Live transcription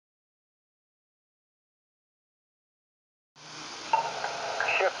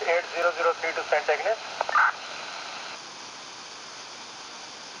Adelaide 003 to St. Agnes.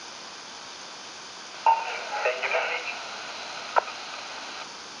 Thank you, message.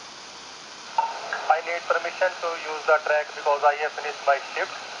 I need permission to use the track because I have finished my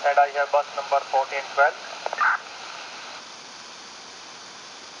shift and I have bus number 1412.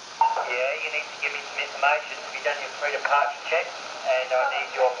 Yeah, you need to give me some information. We've done your pre-departure check and I need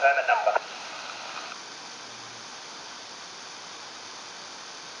your permit number.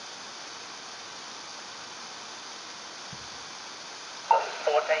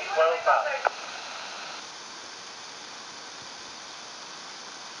 1412 bus.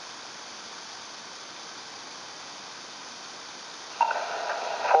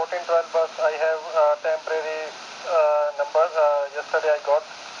 1412 bus, I have temporary number. Yesterday I got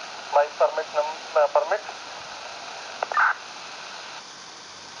my permit.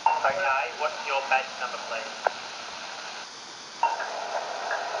 Okay, what's your badge number, please?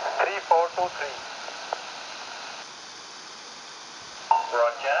 3423.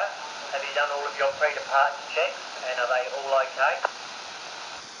 Roger. Have you done all of your pre-departure checks and are they all okay?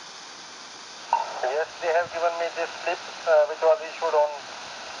 Yes, they have given me this slip which was issued on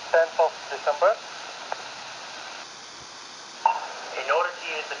 10th of December. In order to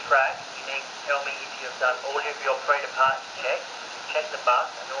use the track, you need to tell me if you've done all of your pre-departure checks, check the bus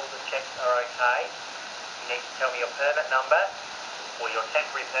and all the checks are okay. You need to tell me your permit number or your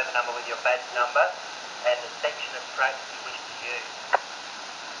temporary permit number with your badge number and the section of track you wish to use.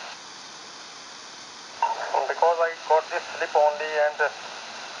 Because I got this slip only and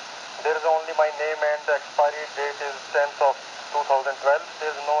there is only my name and the expiry date is 10th of 2012. There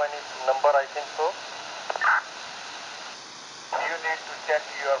is no any number, I think so. You need to check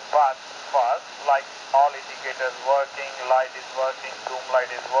your bus first, like all indicators working, light is working, zoom light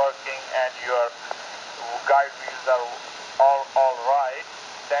is working, and your guide wheels are all right.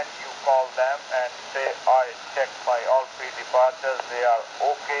 Then you call them and say, I checked my all three departures, they are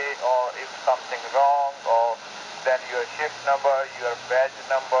okay, or if something wrong, or then your shift number, your badge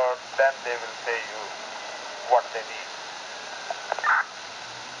number, then they will say you what they need.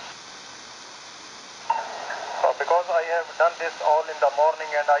 Because I have done this all in the morning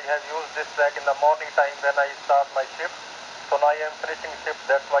and I have used this track in the morning time when I start my shift. So now I am finishing shift,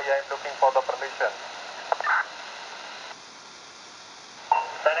 that's why I am looking for the permission.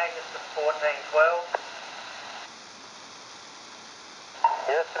 St. Agnes to 1412.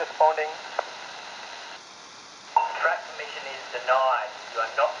 Yes, responding. Track permission is denied. You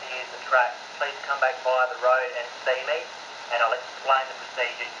are not to use the track. Please come back via the road and see me and I'll explain the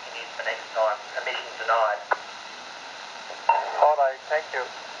procedure you can use for next time. Permission denied. Alright, thank you.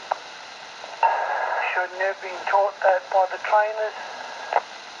 Shouldn't you have been taught that by the trainers?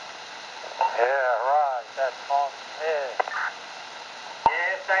 Yeah, right, that's on. Yeah.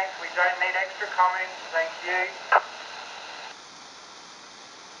 Yeah, thanks. We don't need extra comments. Thank you.